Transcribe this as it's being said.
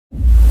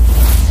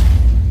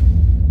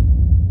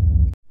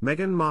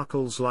Meghan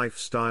Markle's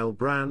lifestyle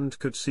brand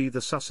could see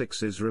the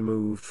Sussexes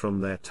removed from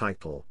their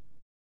title.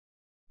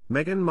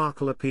 Meghan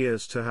Markle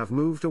appears to have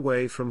moved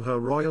away from her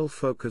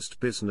royal-focused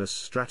business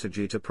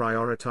strategy to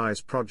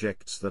prioritize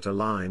projects that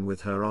align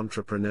with her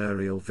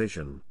entrepreneurial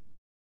vision.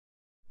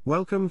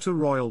 Welcome to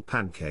Royal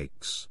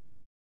Pancakes.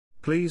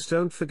 Please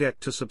don't forget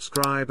to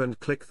subscribe and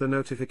click the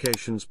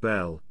notifications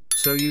bell,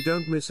 so you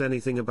don't miss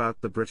anything about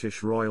the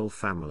British royal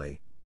family.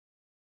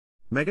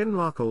 Meghan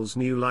Markle's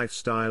new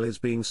lifestyle is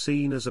being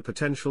seen as a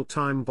potential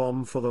time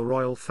bomb for the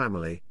royal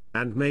family,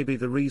 and may be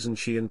the reason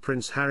she and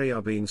Prince Harry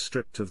are being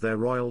stripped of their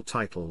royal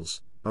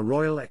titles, a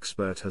royal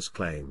expert has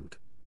claimed.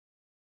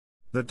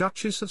 The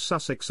Duchess of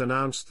Sussex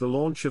announced the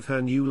launch of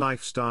her new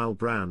lifestyle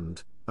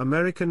brand,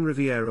 American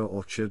Riviera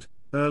Orchard,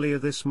 earlier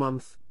this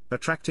month,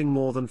 attracting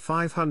more than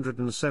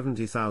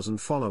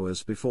 570,000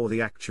 followers before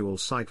the actual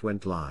site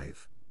went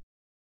live.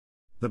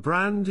 The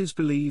brand is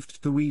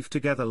believed to weave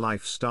together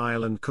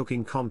lifestyle and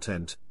cooking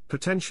content,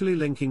 potentially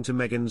linking to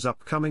Meghan's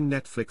upcoming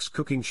Netflix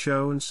cooking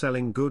show and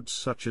selling goods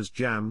such as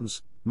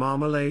jams,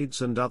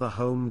 marmalades and other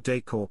home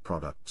decor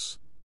products.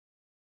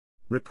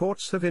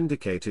 Reports have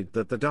indicated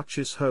that the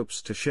Duchess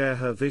hopes to share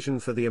her vision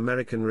for the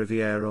American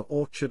Riviera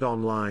Orchard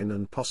online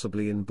and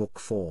possibly in book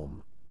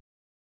form.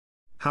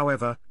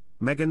 However,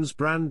 Meghan's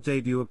brand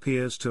debut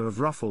appears to have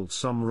ruffled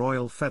some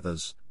royal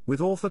feathers, with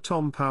author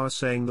Tom Power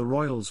saying the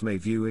royals may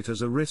view it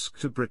as a risk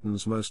to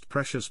Britain's most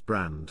precious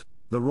brand,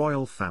 the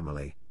royal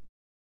family.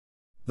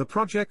 The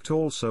project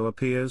also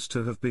appears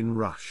to have been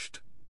rushed.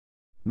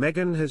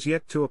 Meghan has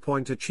yet to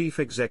appoint a chief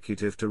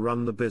executive to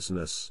run the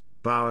business,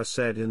 Bauer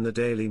said in the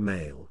Daily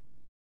Mail.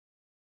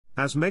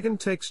 As Meghan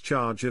takes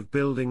charge of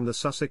building the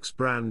Sussex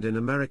brand in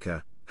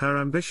America, her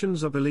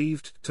ambitions are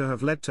believed to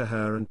have led to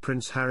her and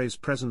Prince Harry's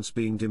presence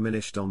being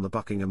diminished on the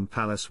Buckingham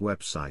Palace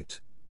website.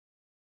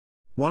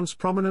 Once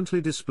prominently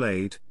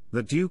displayed,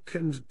 the Duke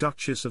and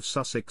Duchess of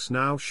Sussex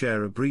now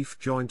share a brief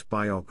joint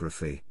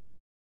biography.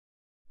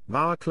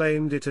 Bauer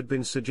claimed it had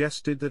been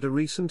suggested that a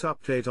recent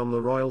update on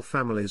the royal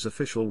family's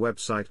official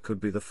website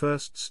could be the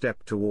first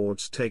step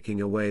towards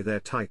taking away their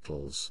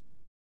titles.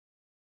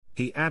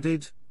 He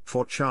added,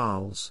 "For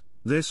Charles,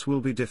 this will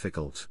be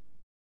difficult.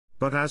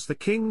 But as the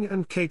King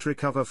and Kate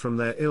recover from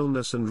their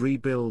illness and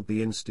rebuild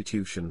the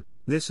institution,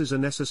 this is a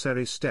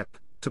necessary step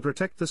to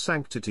protect the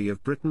sanctity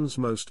of Britain's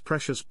most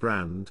precious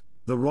brand,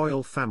 the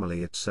royal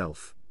family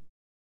itself.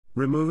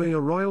 Removing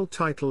a royal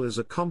title is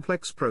a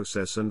complex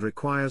process and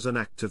requires an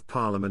act of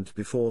Parliament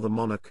before the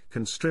monarch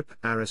can strip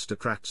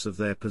aristocrats of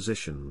their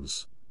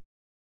positions."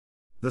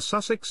 The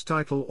Sussex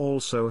title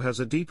also has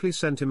a deeply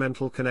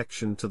sentimental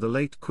connection to the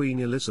late Queen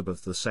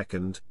Elizabeth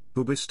II,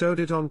 who bestowed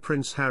it on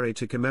Prince Harry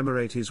to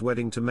commemorate his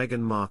wedding to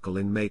Meghan Markle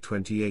in May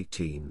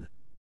 2018.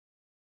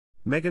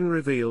 Meghan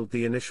revealed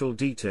the initial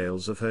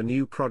details of her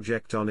new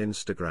project on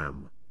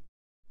Instagram.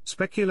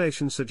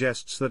 Speculation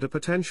suggests that a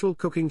potential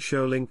cooking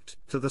show linked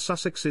to the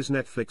Sussexes'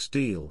 Netflix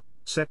deal,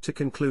 set to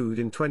conclude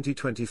in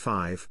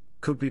 2025,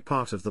 could be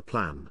part of the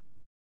plan.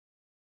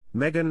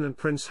 Meghan and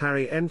Prince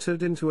Harry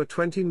entered into a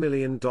 $20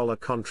 million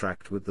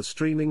contract with the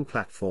streaming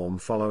platform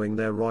following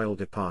their royal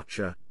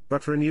departure,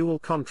 but renewal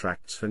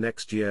contracts for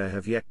next year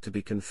have yet to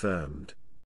be confirmed.